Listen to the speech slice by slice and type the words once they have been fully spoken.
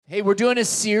Hey, we're doing a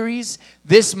series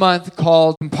this month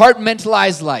called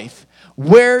Compartmentalized Life.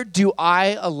 Where do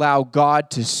I allow God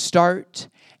to start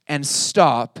and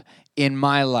stop in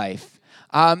my life?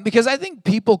 Because I think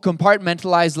people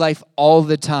compartmentalize life all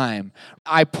the time.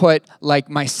 I put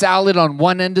like my salad on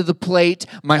one end of the plate,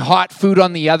 my hot food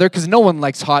on the other, because no one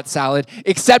likes hot salad,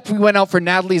 except we went out for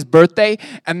Natalie's birthday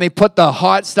and they put the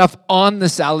hot stuff on the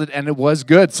salad and it was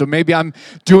good. So maybe I'm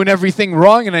doing everything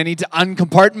wrong and I need to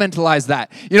uncompartmentalize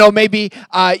that. You know, maybe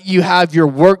you have your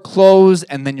work clothes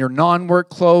and then your non-work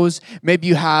clothes. Maybe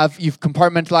you've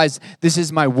compartmentalized, this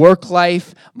is my work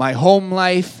life, my home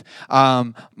life,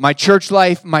 my church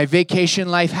life, my vacation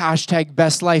life, hashtag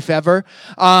best life ever,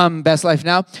 best life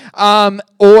now.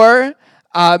 Or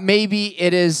maybe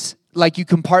it is like you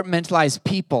compartmentalize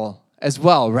people as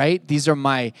well, right? These are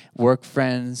my work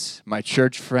friends, my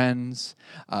church friends,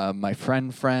 my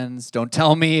friends. Don't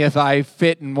tell me if I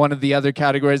fit in one of the other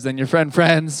categories than your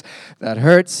friends. That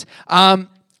hurts.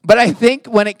 But I think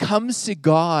when it comes to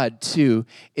God, too,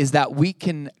 is that we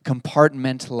can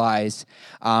compartmentalize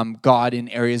God in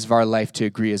areas of our life to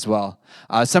agree as well.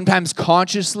 Sometimes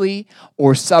consciously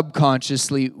or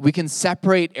subconsciously, we can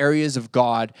separate areas of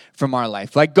God from our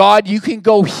life. Like, God, you can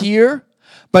go here,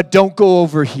 but don't go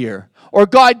over here. Or,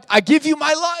 God, I give you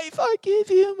my life, I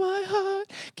give you my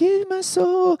heart, give you my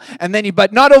soul. And then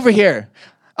but not over here.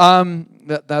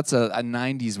 That's a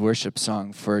 90s worship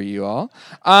song for you all.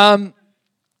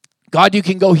 God, you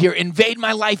can go here, invade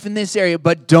my life in this area,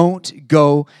 but don't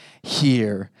go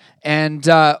here. And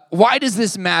why does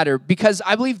this matter? Because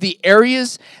I believe the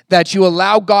areas that you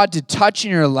allow God to touch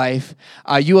in your life,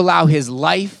 you allow His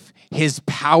life, His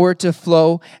power to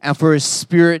flow, and for His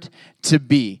Spirit to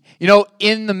be. You know,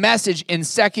 in the message in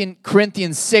 2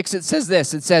 Corinthians 6, it says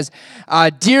this. It says,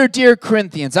 Dear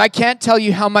Corinthians, I can't tell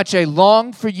you how much I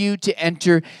long for you to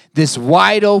enter this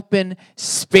wide open,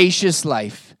 spacious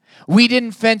life. We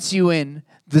didn't fence you in.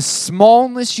 The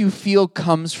smallness you feel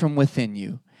comes from within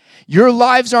you. Your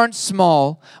lives aren't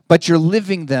small, but you're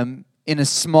living them in a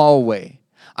small way.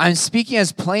 I'm speaking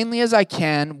as plainly as I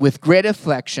can with great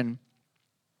affection.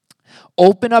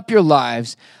 Open up your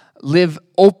lives. Live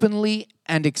openly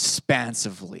and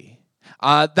expansively.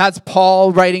 That's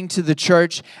Paul writing to the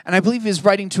church, and I believe he's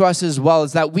writing to us as well,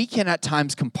 is that we can at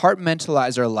times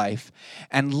compartmentalize our life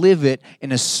and live it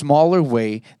in a smaller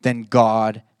way than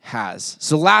God has.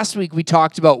 So last week we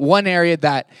talked about one area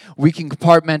that we can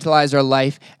compartmentalize our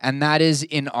life, and that is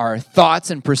in our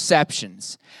thoughts and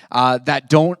perceptions that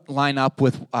don't line up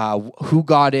with who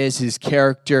God is, His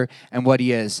character, and what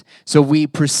He is. So we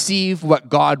perceive what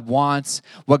God wants,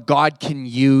 what God can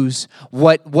use,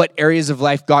 what areas of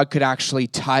life God could actually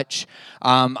touch.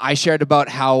 I shared about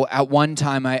how at one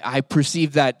time I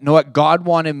perceived that, you know what, God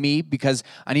wanted me, because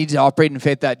I need to operate in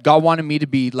faith, that God wanted me to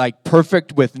be like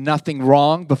perfect with nothing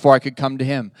wrong before I could come to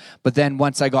Him. But then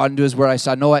once I got into His Word, I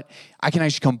saw, you know what, I can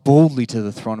actually come boldly to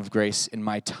the throne of grace in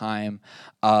my time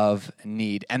of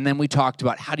need. And then we talked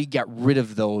about how do you get rid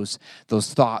of those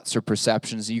thoughts or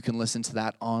perceptions. You can listen to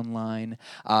that online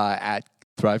at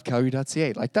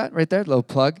thrivecalgary.ca. Like that right there, little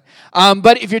plug.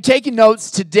 But if you're taking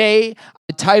notes today,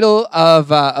 the title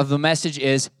of the message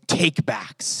is Take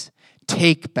Backs.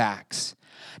 Take Backs.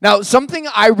 Now, something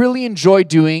I really enjoy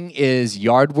doing is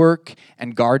yard work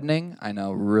and gardening. I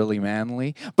know, really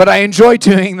manly, but I enjoy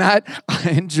doing that. I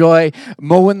enjoy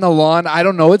mowing the lawn. I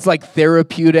don't know, it's like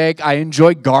therapeutic. I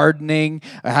enjoy gardening.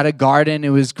 I had a garden. It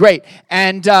was great.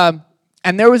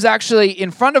 And there was actually,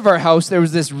 in front of our house, there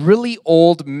was this really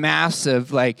old,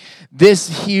 massive, like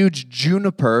this huge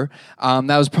juniper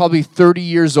that was probably 30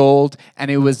 years old,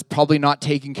 and it was probably not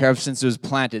taken care of since it was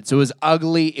planted. So it was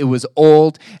ugly, it was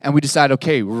old, and we decided,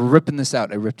 okay, we're ripping this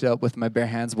out. I ripped it out with my bare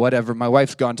hands, whatever. My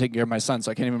wife's gone taking care of my son, so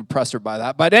I can't even impress her by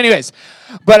that. But anyways,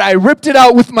 I ripped it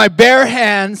out with my bare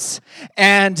hands,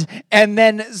 and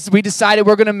then we decided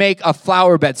we're going to make a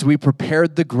flower bed. So we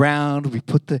prepared the ground, we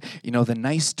put the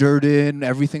nice dirt in,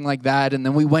 everything like that, and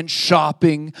then we went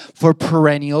shopping for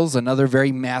perennials, another very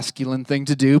masculine thing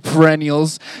to do,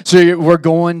 perennials. So we're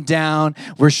going down,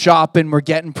 we're shopping, we're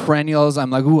getting perennials. I'm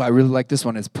like, ooh, I really like this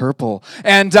one, it's purple.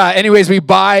 And anyways, we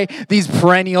buy these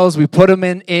perennials, we put them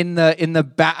in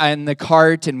the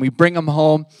cart, and we bring them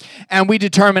home, and we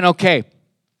determine, okay,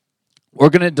 we're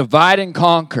going to divide and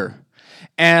conquer.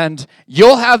 And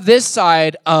you'll have this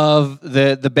side of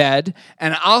the bed,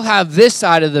 and I'll have this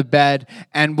side of the bed,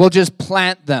 and we'll just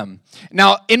plant them.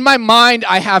 Now, in my mind,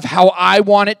 I have how I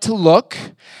want it to look,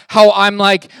 how I'm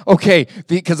like, okay,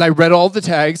 because I read all the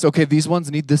tags, okay, these ones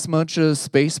need this much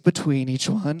space between each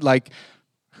one, like,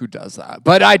 who does that,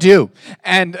 but I do.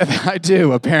 And I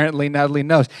do. Apparently, Natalie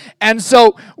knows. And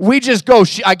so we just go.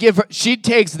 She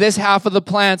takes this half of the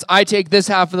plants. I take this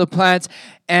half of the plants.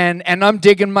 And I'm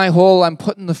digging my hole. I'm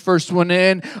putting the first one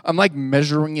in. I'm like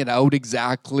measuring it out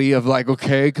exactly of like,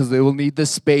 okay, because they will need the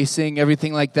spacing,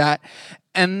 everything like that.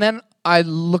 And then I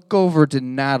look over to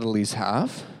Natalie's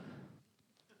half.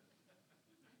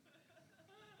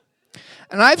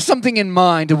 And I have something in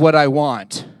mind of what I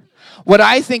want, what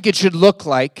I think it should look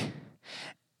like,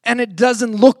 and it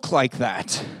doesn't look like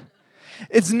that.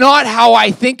 It's not how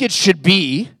I think it should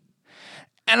be,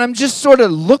 and I'm just sort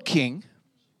of looking,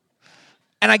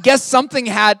 and I guess something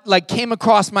came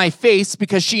across my face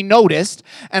because she noticed,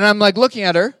 and I'm like looking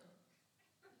at her,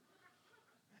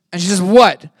 and she says,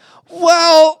 "What?"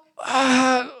 Well,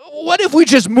 what if we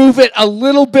just move it a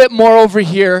little bit more over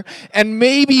here, and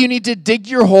maybe you need to dig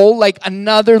your hole like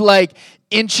another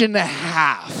inch and a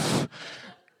half.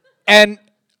 And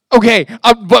okay,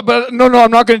 but no,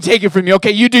 I'm not going to take it from you.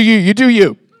 Okay, you do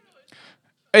you.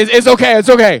 It's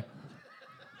okay.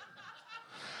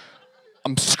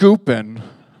 I'm scooping.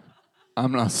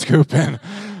 I'm not scooping.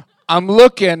 I'm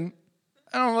looking, and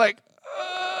I'm like,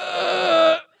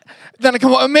 then I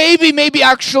come on, maybe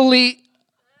actually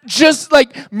just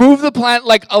move the plant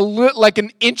like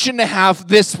an inch and a half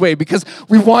this way, because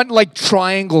we want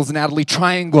triangles, Natalie,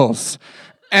 triangles.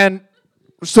 And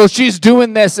so she's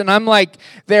doing this, and I'm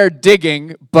there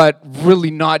digging, but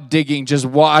really not digging, just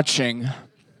watching.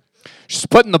 She's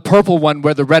putting the purple one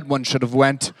where the red one should have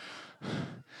went.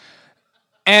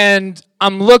 And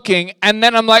I'm looking, and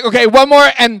then I'm like, okay, one more,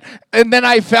 and then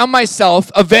I found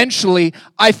myself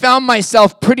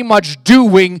pretty much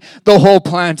doing the whole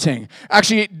planting.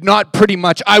 Actually, not pretty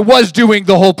much. I was doing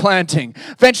the whole planting.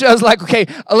 Eventually, I was like, okay,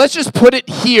 let's just put it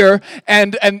here,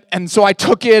 and so I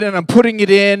took it, and I'm putting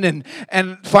it in,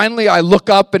 and finally I look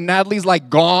up, and Natalie's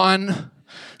gone.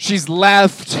 She's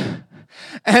left.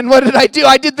 And what did I do?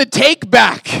 I did the take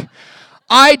back.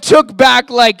 I took back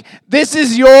this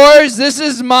is yours, this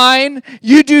is mine,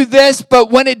 you do this, but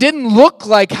when it didn't look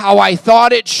like how I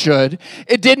thought it should,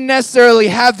 it didn't necessarily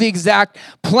have the exact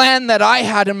plan that I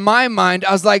had in my mind,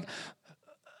 I was like,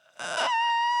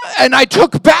 and I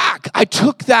took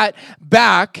that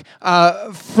back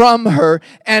from her,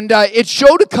 and it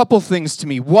showed a couple things to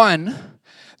me. One,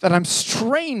 that I'm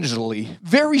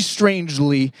very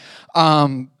strangely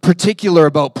particular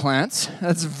about plants.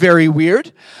 That's very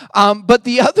weird. But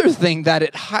the other thing that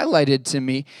it highlighted to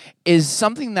me is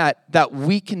something that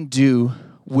we can do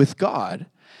with God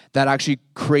that actually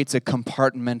creates a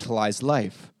compartmentalized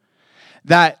life.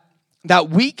 That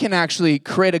we can actually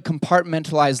create a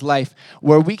compartmentalized life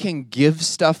where we can give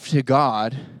stuff to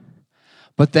God,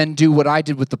 but then do what I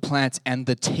did with the plants and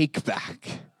the take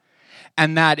back.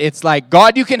 And that it's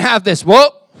God, you can have this.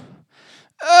 Whoa.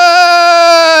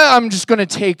 I'm just going to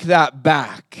take that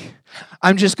back.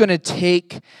 I'm just going to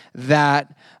take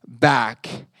that back.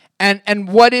 And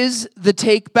what is the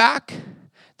take back?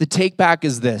 The take back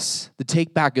is this. The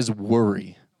take back is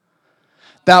worry.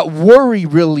 That worry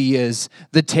really is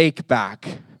the take back.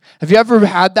 Have you ever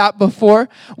had that before?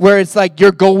 Where it's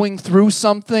you're going through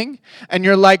something and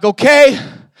you're okay,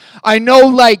 I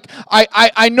know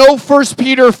I know 1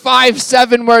 Peter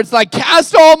 5:7 where it's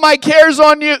cast all my cares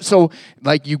on you. So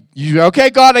you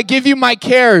okay, God, I give you my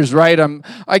cares, right?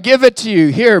 I give it to you.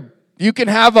 Here, you can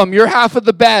have them. You're half of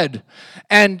the bed.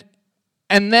 And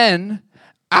then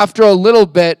after a little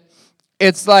bit,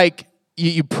 it's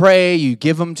you pray, you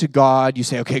give them to God, you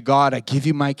say, okay, God, I give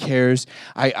you my cares,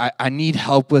 I need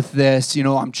help with this,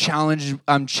 I'm challenged,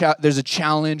 there's a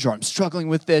challenge, or I'm struggling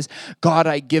with this, God,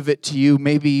 I give it to you,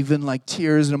 maybe even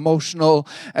tears and emotional,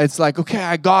 it's okay,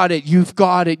 I got it, you've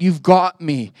got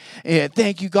me,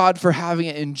 thank you, God, for having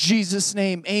it, in Jesus'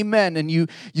 name, amen, and you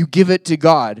give it to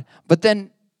God, but then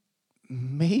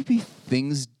maybe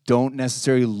things don't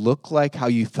necessarily look like how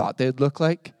you thought they'd look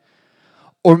like,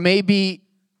 or maybe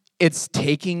it's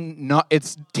taking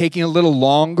a little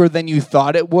longer than you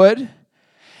thought it would.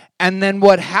 And then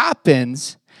what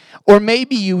happens, or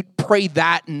maybe you pray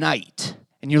that night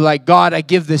and you're God, I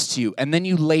give this to you. And then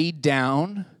you lay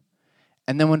down,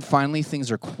 and then when finally things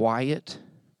are quiet,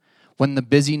 when the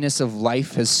busyness of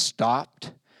life has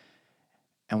stopped,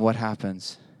 and what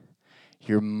happens?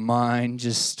 Your mind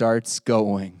just starts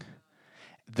going,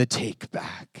 the take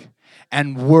back,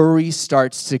 and worry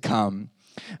starts to come.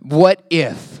 What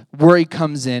if worry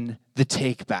comes in, the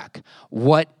take back?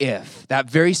 What if that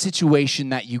very situation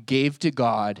that you gave to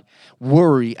God,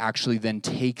 worry actually then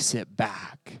takes it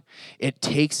back? It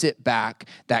takes it back,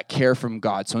 that care from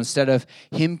God. So instead of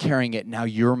him carrying it, now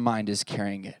your mind is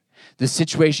carrying it. The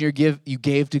situation you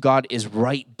gave to God is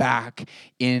right back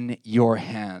in your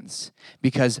hands.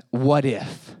 Because what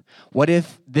if? What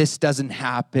if this doesn't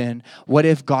happen? What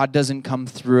if God doesn't come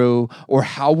through? Or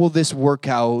how will this work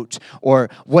out? Or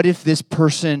what if this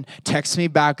person texts me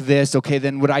back this? Okay,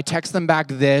 then would I text them back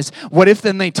this? What if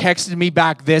then they texted me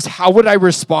back this? How would I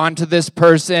respond to this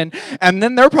person? And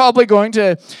then they're probably going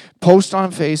to post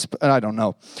on Facebook. I don't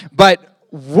know. But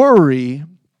worry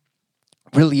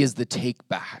really is the take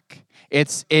back.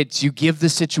 It's you give the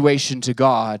situation to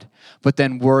God, but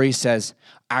then worry says,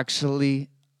 actually,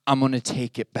 I'm going to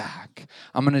take it back.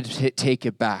 I'm going to take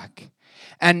it back.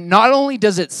 And not only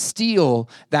does it steal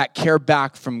that care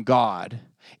back from God,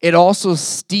 it also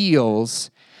steals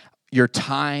your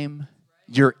time,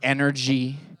 your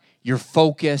energy, your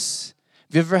focus.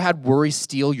 Have you ever had worry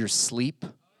steal your sleep?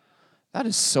 That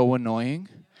is so annoying.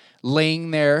 Laying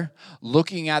there,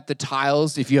 looking at the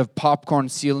tiles. If you have popcorn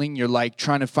ceiling, you're like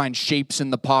trying to find shapes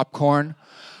in the popcorn,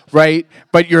 right?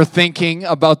 But you're thinking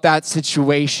about that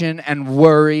situation and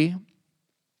worry.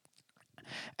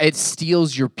 It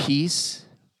steals your peace.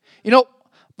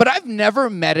 But I've never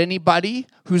met anybody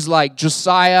who's like,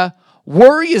 Josiah,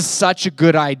 worry is such a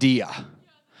good idea.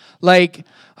 Like,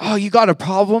 oh, you got a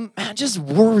problem? Man, just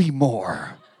worry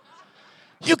more.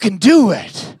 You can do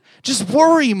it. Just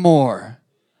worry more.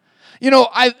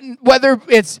 Whether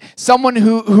it's someone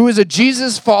who is a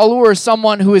Jesus follower or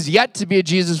someone who is yet to be a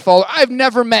Jesus follower, I've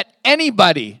never met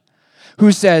anybody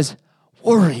who says,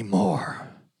 worry more,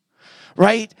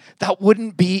 right?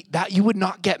 That you would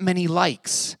not get many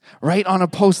likes, right, on a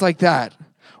post like that.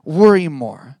 Worry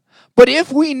more. But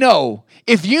if you know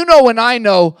and I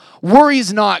know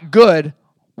worry's not good,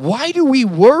 why do we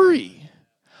worry?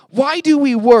 Why do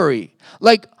we worry?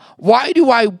 Like, why do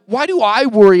I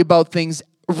worry about things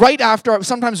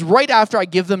sometimes right after I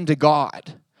give them to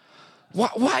God?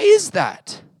 Why is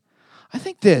that? I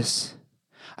think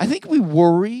we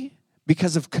worry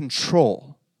because of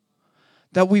control.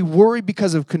 That we worry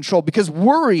because of control. Because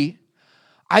worry,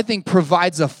 I think,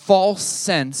 provides a false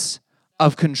sense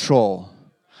of control.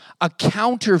 A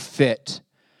counterfeit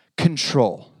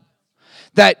control.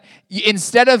 That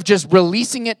instead of just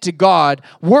releasing it to God,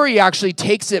 worry actually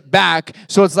takes it back.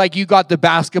 So it's like you got the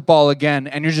basketball again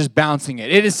and you're just bouncing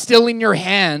it. It is still in your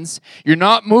hands. You're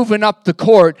not moving up the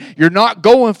court. You're not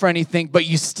going for anything, but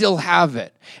you still have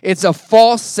it. It's a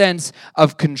false sense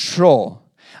of control.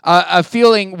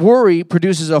 Worry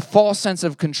produces a false sense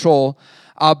of control,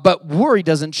 but worry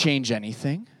doesn't change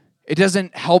anything. It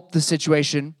doesn't help the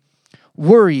situation.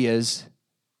 Worry is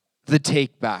the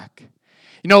take back.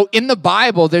 In the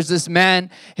Bible, there's this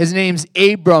man, his name's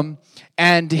Abram,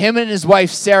 and him and his wife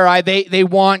Sarai, they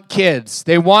want kids.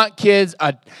 They want kids,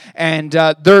 and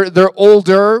they're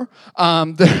older.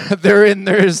 They're in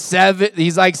their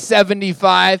he's like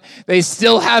 75. They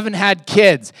still haven't had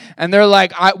kids, and they're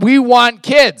like, we want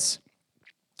kids.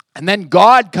 And then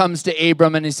God comes to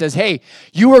Abram and he says, hey,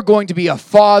 you are going to be a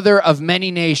father of many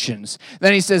nations.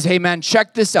 Then he says, hey man,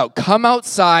 check this out. Come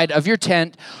outside of your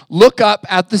tent, look up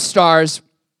at the stars,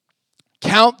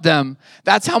 count them.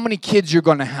 That's how many kids you're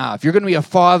going to have. You're going to be a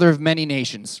father of many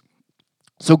nations.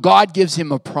 So God gives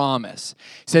him a promise.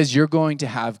 He says, you're going to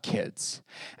have kids.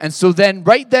 And so then,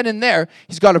 right then and there,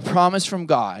 he's got a promise from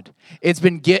God.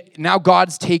 Now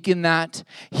God's taken that.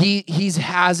 He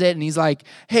has it, and he's like,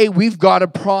 hey, we've got a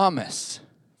promise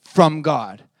from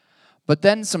God. But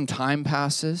then some time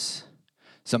passes.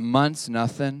 Some months,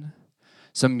 nothing.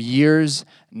 Some years,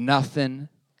 nothing.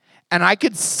 And I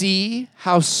could see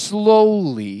how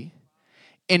slowly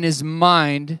in his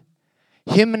mind,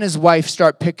 him and his wife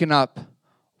start picking up,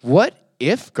 what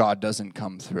if God doesn't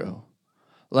come through?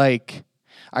 Like,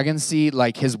 I can see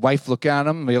like his wife look at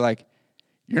him and be like,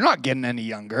 you're not getting any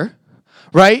younger,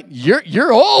 right?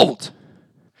 You're old.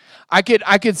 I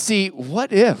could see,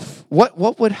 what if?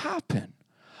 What would happen?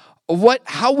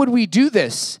 How would we do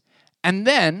this? And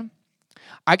then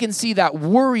I can see that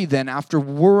worry then, after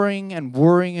worrying and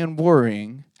worrying and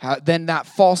worrying, then that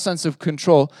false sense of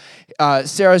control.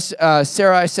 Sarah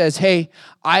says, hey,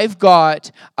 I've got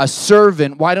a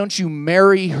servant. Why don't you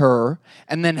marry her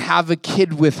and then have a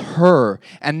kid with her?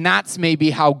 And that's maybe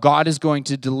how God is going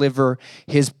to deliver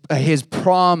his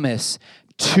promise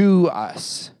to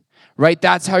us. Right?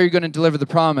 That's how you're going to deliver the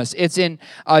promise. It's in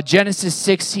Genesis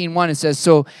 16:1. It says,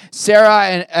 so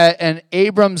Sarah and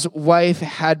Abram's wife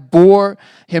had bore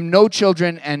him no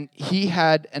children, and he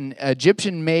had an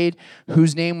Egyptian maid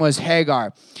whose name was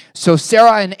Hagar. So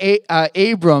Sarah and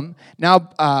Abram,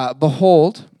 now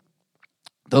behold,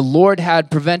 The Lord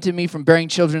had prevented me from bearing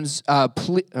children's,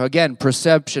 again,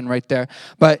 perception right there.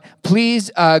 But please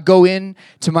go in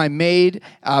to my maid.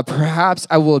 Perhaps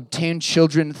I will obtain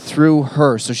children through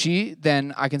her. So she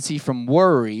then, I can see from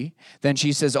worry, then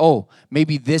she says, oh,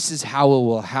 maybe this is how it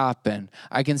will happen.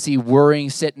 I can see worrying,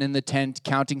 sitting in the tent,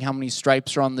 counting how many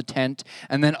stripes are on the tent.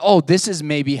 And then, oh, this is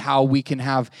maybe how we can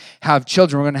have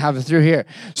children. We're going to have it through here.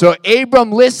 So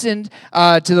Abram listened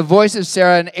to the voice of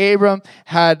Sarah, and Abram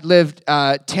had lived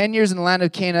 10 years in the land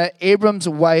of Canaan. Abram's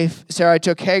wife, Sarai,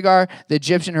 took Hagar, the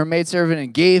Egyptian, her maidservant,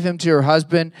 and gave him to her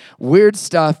husband. Weird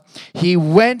stuff. He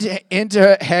went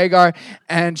into Hagar,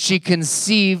 and she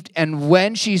conceived. And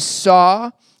when she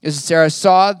Sarah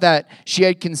saw that she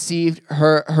had conceived,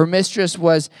 her mistress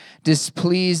was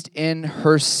displeased in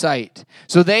her sight.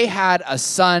 So they had a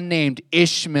son named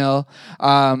Ishmael,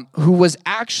 who was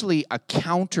actually a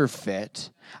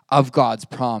counterfeit of God's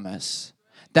promise.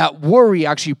 That worry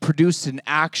actually produced an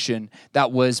action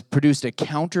that produced a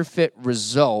counterfeit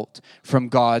result from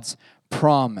God's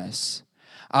promise.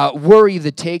 Worry,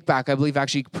 the take back, I believe,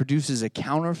 actually produces a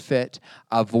counterfeit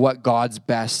of what God's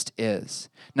best is.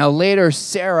 Now later,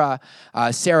 Sarai,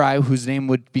 whose name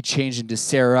would be changed into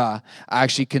Sarah,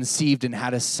 actually conceived and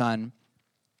had a son.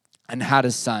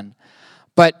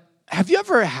 But have you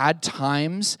ever had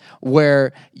times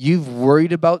where you've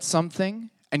worried about something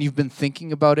and you've been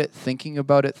thinking about it,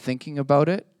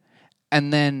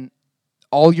 and then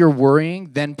all your worrying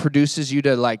then produces you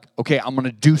to like, okay, I'm going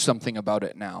to do something about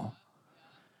it now.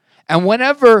 And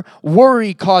whenever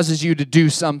worry causes you to do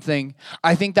something,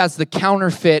 I think that's the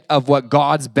counterfeit of what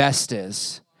God's best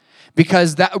is.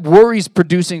 Because that worry's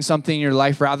producing something in your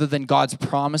life rather than God's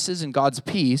promises and God's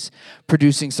peace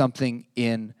producing something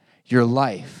in your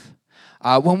life.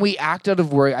 When we act out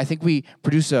of worry, I think we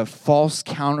produce a false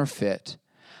counterfeit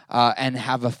and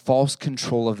have a false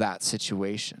control of that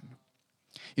situation.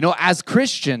 You know, as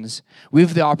Christians, we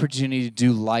have the opportunity to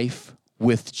do life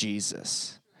with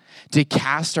Jesus, to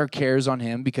cast our cares on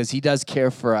him because he does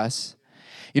care for us.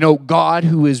 You know, God,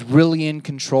 who is really in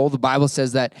control, the Bible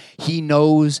says that he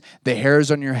knows the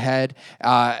hairs on your head.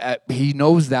 He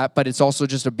knows that, but it's also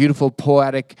just a beautiful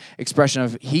poetic expression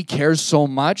of he cares so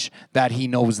much that he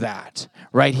knows that,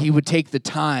 right? He would take the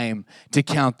time to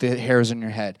count the hairs on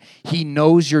your head. He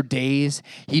knows your days.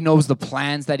 He knows the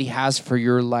plans that he has for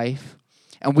your life.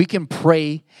 And we can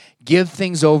pray, give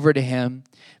things over to him,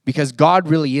 because God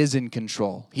really is in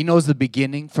control. He knows the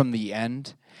beginning from the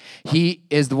end. He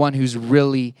is the one who's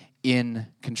really in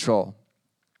control.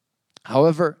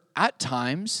 However, at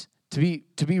times, to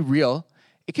be real,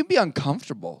 it can be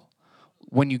uncomfortable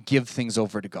when you give things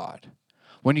over to God,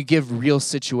 when you give real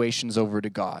situations over to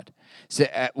God, so,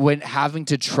 when having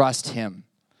to trust him.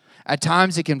 At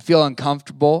times, it can feel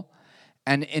uncomfortable,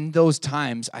 and in those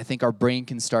times, I think our brain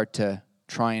can start to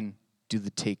try and do the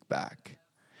take back,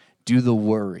 do the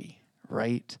worry,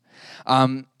 right?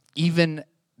 Even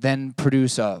then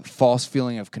produce a false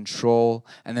feeling of control,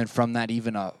 and then from that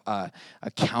even a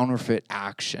counterfeit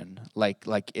action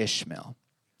like Ishmael.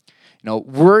 You know,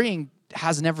 worrying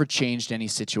has never changed any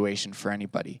situation for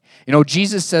anybody. You know,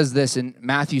 Jesus says this in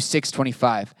Matthew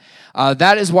 6:25.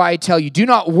 That is why I tell you, do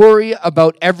not worry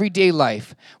about everyday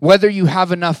life, whether you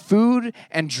have enough food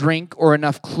and drink or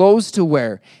enough clothes to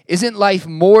wear. Isn't life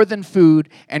more than food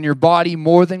and your body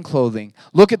more than clothing?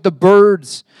 Look at the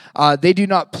birds. They do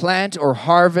not plant or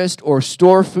harvest or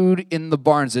store food in the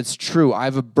barns. It's true. I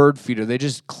have a bird feeder. They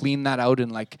just clean that out in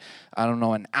like, I don't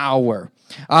know, an hour.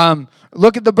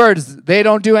 Look at the birds. They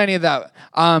don't do any of that.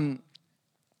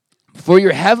 For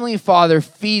your heavenly Father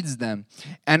feeds them.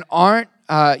 And aren't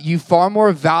you far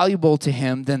more valuable to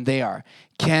him than they are?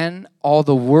 Can all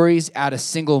the worries add a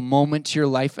single moment to your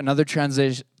life? Another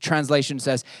translation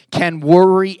says, can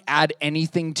worry add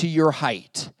anything to your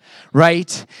height?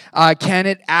 Right? Can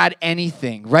it add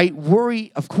anything? Right?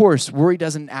 Worry, of course, worry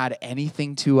doesn't add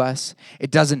anything to us. It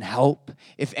doesn't help.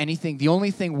 If anything, the only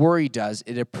thing worry does,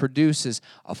 it produces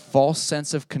a false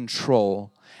sense of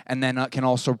control, and then it can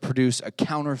also produce a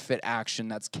counterfeit action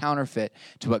that's counterfeit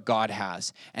to what God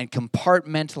has, and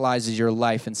compartmentalizes your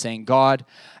life and saying, God,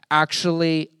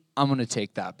 actually, I'm going to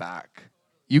take that back.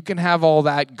 You can have all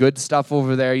that good stuff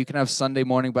over there. You can have Sunday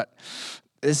morning, but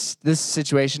this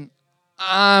situation,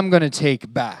 I'm going to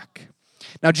take back.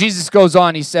 Now, Jesus goes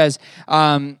on. He says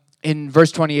in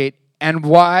verse 28, And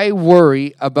why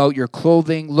worry about your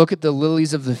clothing? Look at the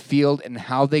lilies of the field and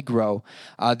how they grow.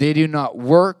 They do not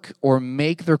work or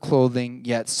make their clothing,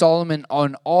 yet Solomon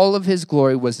on all of his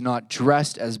glory was not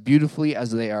dressed as beautifully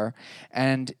as they are.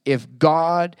 And if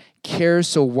God cares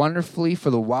so wonderfully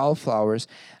for the wildflowers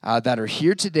that are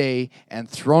here today and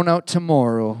thrown out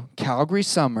tomorrow, Calgary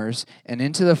summers, and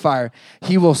into the fire,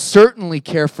 he will certainly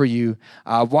care for you.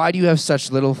 Why do you have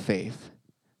such little faith?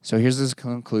 So here's this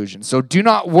conclusion. So do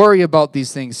not worry about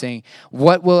these things, saying,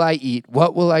 what will I eat?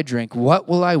 What will I drink? What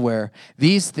will I wear?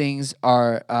 These things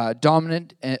are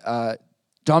dominate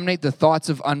the thoughts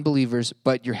of unbelievers,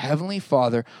 but your heavenly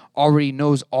Father already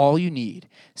knows all you need.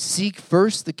 Seek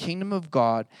first the kingdom of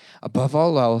God above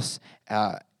all else,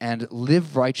 and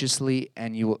live righteously,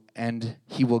 and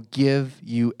he will give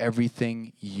you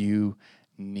everything you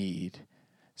need.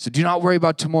 So do not worry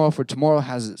about tomorrow, for tomorrow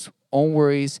has its own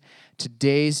worries.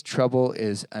 Today's trouble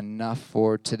is enough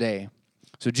for today.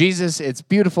 So Jesus, it's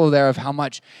beautiful there of how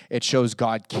much it shows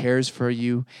God cares for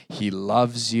you. He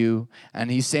loves you. And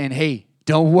he's saying, hey,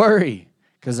 don't worry,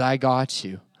 because I got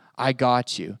you. I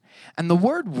got you. And the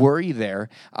word worry there,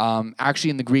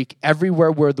 actually in the Greek,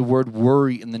 everywhere where the word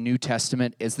worry in the New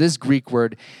Testament is this Greek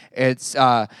word. It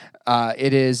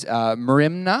is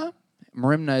merimna.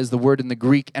 Merimna is the word in the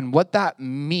Greek. And what that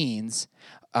means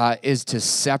is to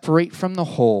separate from the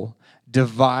whole,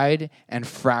 divide and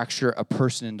fracture a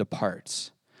person into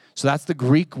parts. So that's the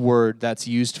Greek word that's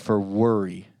used for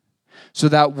worry. So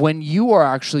that when you are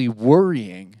actually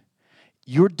worrying,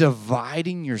 you're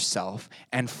dividing yourself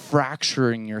and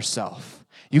fracturing yourself.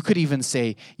 You could even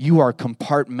say you are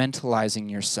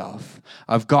compartmentalizing yourself.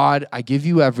 Of God, I give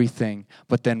you everything,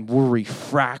 but then worry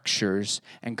fractures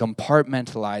and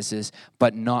compartmentalizes,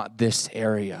 but not this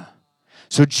area.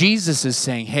 So Jesus is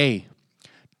saying, hey,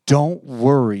 don't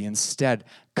worry. Instead,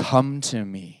 come to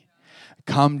me.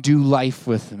 Come do life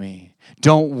with me.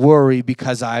 Don't worry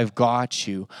because I've got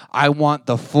you. I want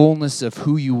the fullness of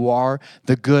who you are,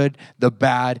 the good, the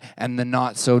bad, and the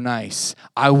not so nice.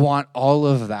 I want all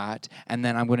of that, and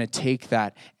then I'm going to take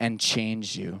that and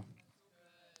change you.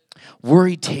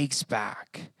 Worry takes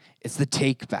back. It's the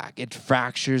take back. It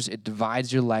fractures, it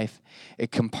divides your life,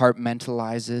 it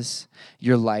compartmentalizes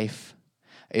your life.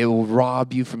 It will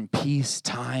rob you from peace,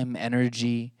 time,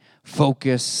 energy,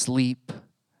 focus, sleep.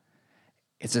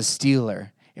 It's a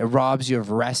stealer. It robs you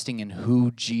of resting in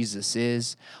who Jesus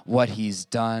is, what he's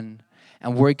done,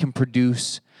 and where he can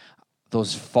produce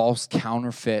those false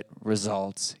counterfeit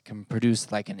results. It can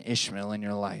produce like an Ishmael in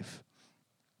your life.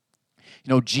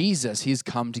 You know, Jesus, he's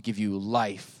come to give you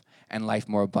life and life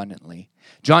more abundantly.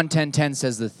 John 10:10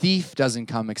 says the thief doesn't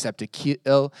come except to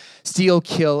kill, steal,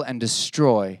 kill, and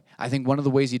destroy. I think one of the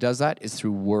ways he does that is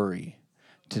through worry,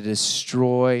 to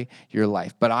destroy your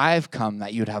life. But I've come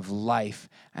that you'd have life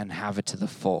and have it to the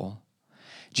full.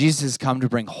 Jesus has come to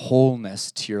bring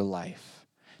wholeness to your life,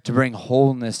 so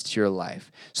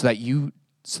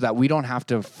that we don't have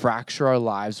to fracture our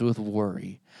lives with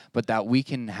worry, but that we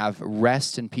can have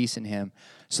rest and peace in him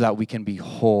so that we can be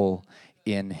whole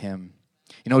in him.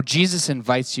 You know, Jesus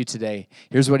invites you today.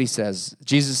 Here's what he says.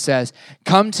 Jesus says,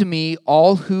 come to me,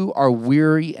 all who are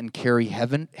weary and carry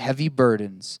heavy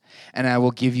burdens, and I will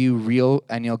give you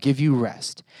I'll give you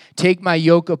rest. Take my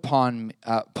yoke upon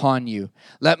you.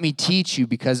 Let me teach you,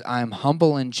 because I am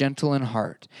humble and gentle in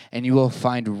heart, and you will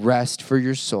find rest for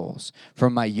your souls.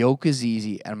 For my yoke is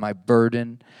easy, and my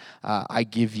burden I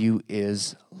give you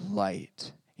is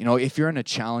light. You know, if you're in a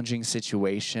challenging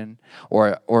situation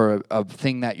or a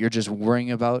thing that you're just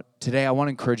worrying about, today I want to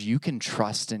encourage you can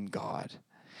trust in God,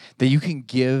 that you can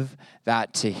give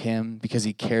that to him because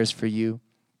he cares for you.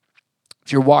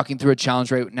 If you're walking through a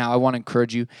challenge right now, I want to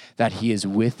encourage you that he is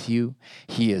with you,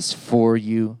 he is for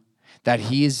you, that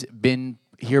he has been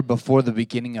here before the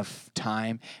beginning of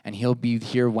time, and he'll be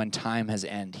here when time has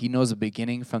ended. He knows the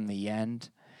beginning from the end.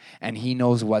 And he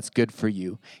knows what's good for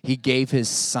you. He gave his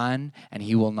son, and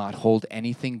he will not hold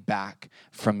anything back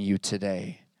from you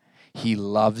today. He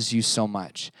loves you so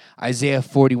much. Isaiah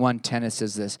 41:10, it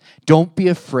says this, don't be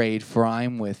afraid, for I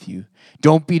am with you.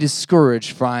 Don't be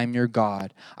discouraged, for I am your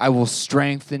God. I will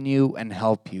strengthen you and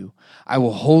help you. I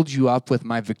will hold you up with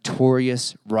my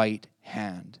victorious right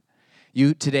hand.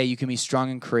 Today, you can be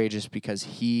strong and courageous because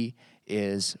he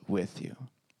is with you.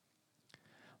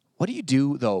 What do you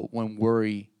do, though, when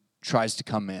worry tries to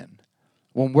come in?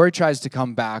 When worry tries to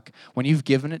come back, when you've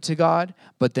given it to God,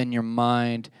 but then your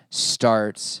mind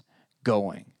starts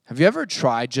going. Have you ever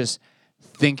tried just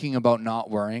thinking about not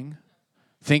worrying?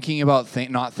 Thinking about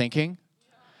not thinking?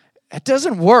 It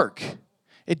doesn't work.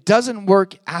 It doesn't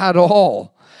work at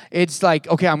all. It's like,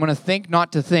 okay, I'm going to think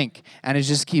not to think, and it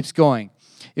just keeps going.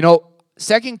 You know,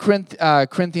 2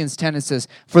 Corinthians 10, it says,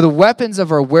 "For the weapons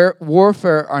of our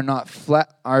warfare are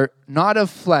not of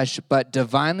flesh, but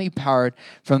divinely powered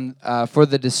for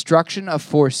the destruction of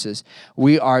forces.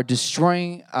 We are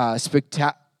destroying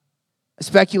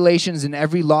speculations and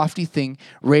every lofty thing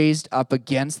raised up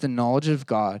against the knowledge of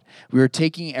God. We are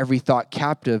taking every thought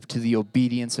captive to the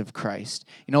obedience of Christ."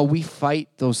 You know, we fight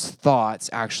those thoughts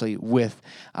actually with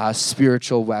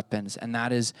spiritual weapons, and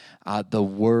that is the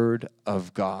Word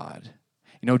of God.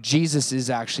 You know, Jesus is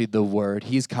actually the Word.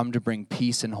 He's come to bring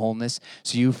peace and wholeness.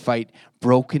 So you fight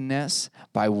brokenness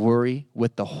by worry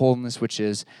with the wholeness, which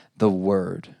is the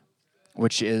Word.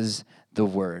 Which is the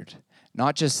Word.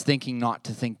 Not just thinking not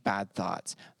to think bad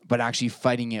thoughts, but actually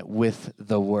fighting it with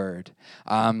the Word.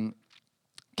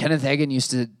 Kenneth Hagin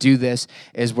used to do this,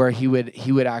 is where he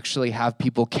would actually have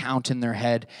people count in their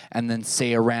head and then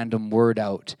say a random word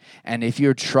out. And if we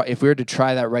were to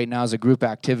try that right now as a group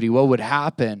activity, what would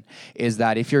happen is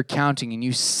that if you're counting and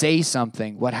you say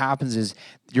something, what happens is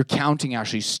your counting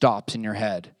actually stops in your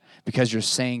head because you're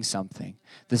saying something.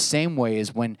 The same way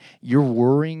is when you're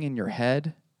worrying in your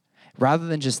head, rather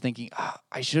than just thinking,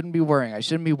 I shouldn't be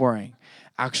worrying,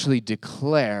 actually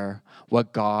declare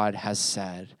what God has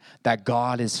said, that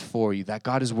God is for you, that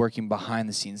God is working behind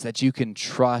the scenes, that you can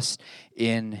trust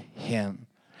in Him.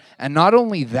 And not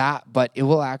only that, but it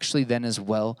will actually then as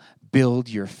well build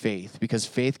your faith, because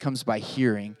faith comes by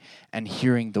hearing, and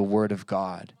hearing the Word of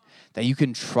God, that you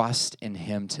can trust in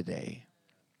Him today.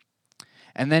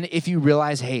 And then if you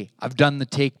realize, hey, I've done the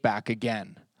take back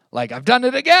again, like I've done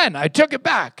it again, I took it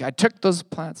back, I took those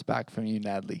plants back from you,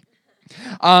 Natalie.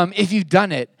 If you've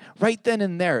done it, right then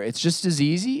and there, it's just as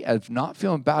easy as not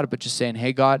feeling bad, but just saying,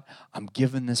 hey, God, I'm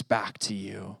giving this back to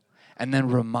you. And then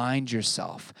remind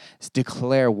yourself,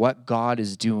 declare what God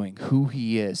is doing, who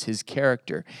He is, His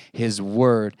character, His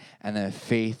word, and then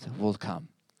faith will come.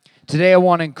 Today, I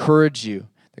want to encourage you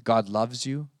that God loves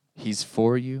you, He's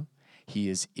for you, He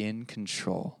is in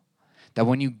control. That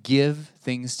when you give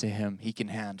things to Him, He can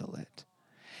handle it.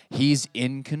 He's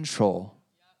in control.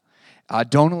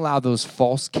 Don't allow those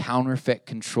false counterfeit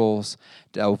controls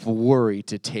of worry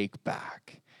to take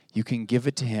back. You can give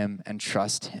it to Him and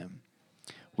trust Him.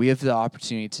 We have the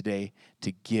opportunity today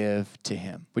to give to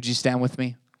Him. Would you stand with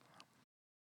me?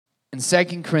 In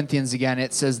 2 Corinthians, again,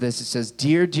 it says this. It says,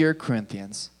 Dear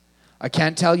Corinthians, I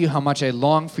can't tell you how much I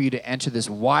long for you to enter this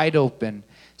wide open,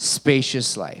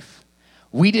 spacious life.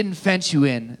 We didn't fence you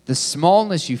in. The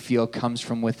smallness you feel comes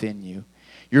from within you.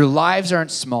 Your lives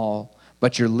aren't small,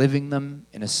 but you're living them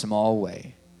in a small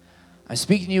way. I'm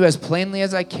speaking to you as plainly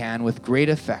as I can with great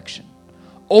affection.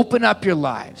 Open up your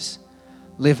lives.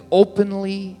 Live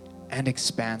openly and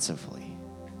expansively.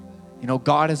 You know,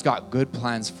 God has got good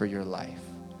plans for your life.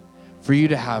 For you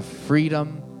to have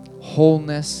freedom,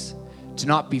 wholeness, to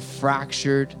not be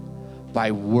fractured by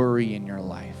worry in your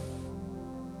life.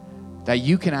 That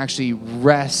you can actually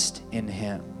rest in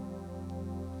Him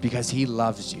because He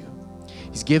loves you.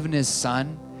 He's given His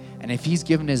Son. And if He's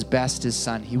given His best, His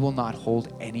Son, He will not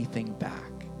hold anything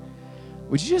back.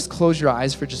 Would you just close your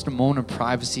eyes for just a moment of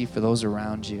privacy for those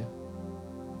around you?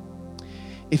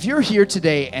 If you're here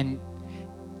today and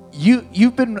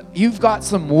you've got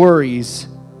some worries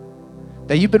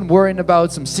that you've been worrying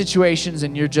about, some situations,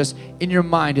 and you're just, in your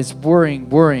mind, it's worrying.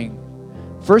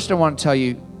 First, I want to tell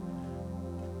you,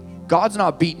 God's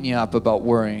not beating you up about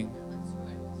worrying.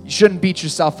 You shouldn't beat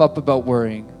yourself up about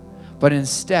worrying. But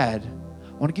instead,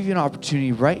 I want to give you an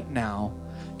opportunity right now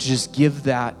to just give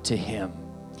that to Him.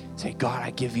 Say, God, I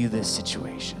give you this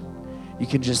situation. You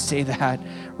can just say that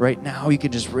right now. You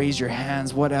can just raise your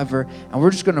hands, whatever. And we're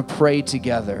just going to pray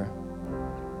together.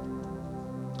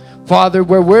 Father,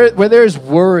 where there's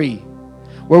worry,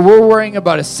 where we're worrying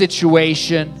about a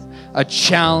situation, a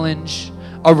challenge,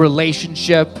 a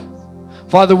relationship.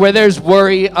 Father, where there's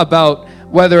worry about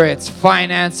whether it's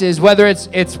finances, whether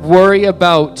it's worry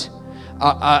about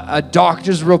a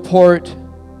doctor's report.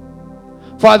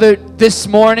 Father, this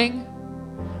morning,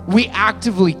 we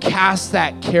actively cast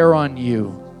that care on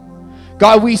you.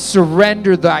 God, we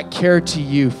surrender that care to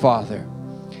you, Father.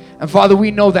 And Father,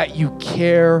 we know that you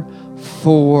care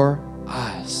for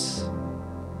us.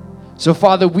 So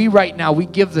Father, we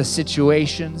give the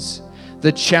situations,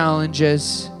 the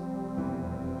challenges.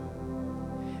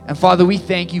 And Father, we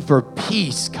thank you for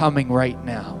peace coming right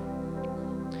now.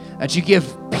 That you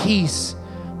give peace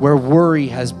where worry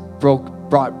has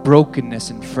brought brokenness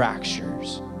and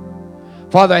fractures.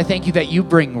 Father, I thank you that you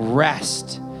bring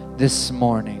rest this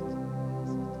morning.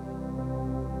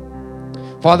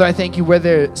 Father, I thank you where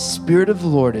the Spirit of the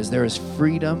Lord is, there is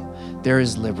freedom, there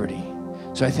is liberty.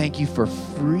 So I thank you for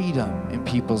freedom in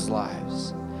people's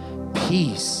lives,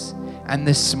 peace And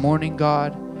this morning,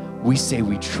 God, we say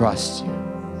we trust you.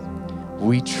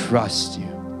 We trust you.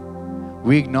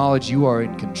 We acknowledge you are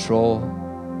in control.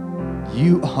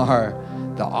 You are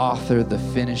the author, the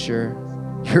finisher.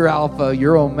 You're Alpha,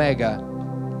 you're Omega.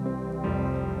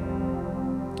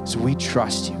 So we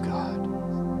trust you, God.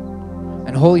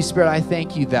 And Holy Spirit, I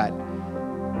thank you that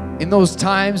in those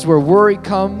times where worry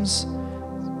comes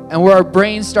and where our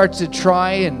brain starts to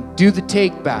try and do the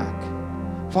take back,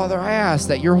 Father, I ask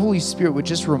that your Holy Spirit would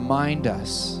just remind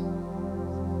us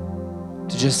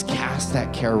to just cast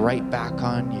that care right back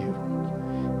on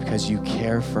you because you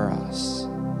care for us.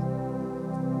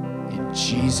 In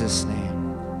Jesus' name.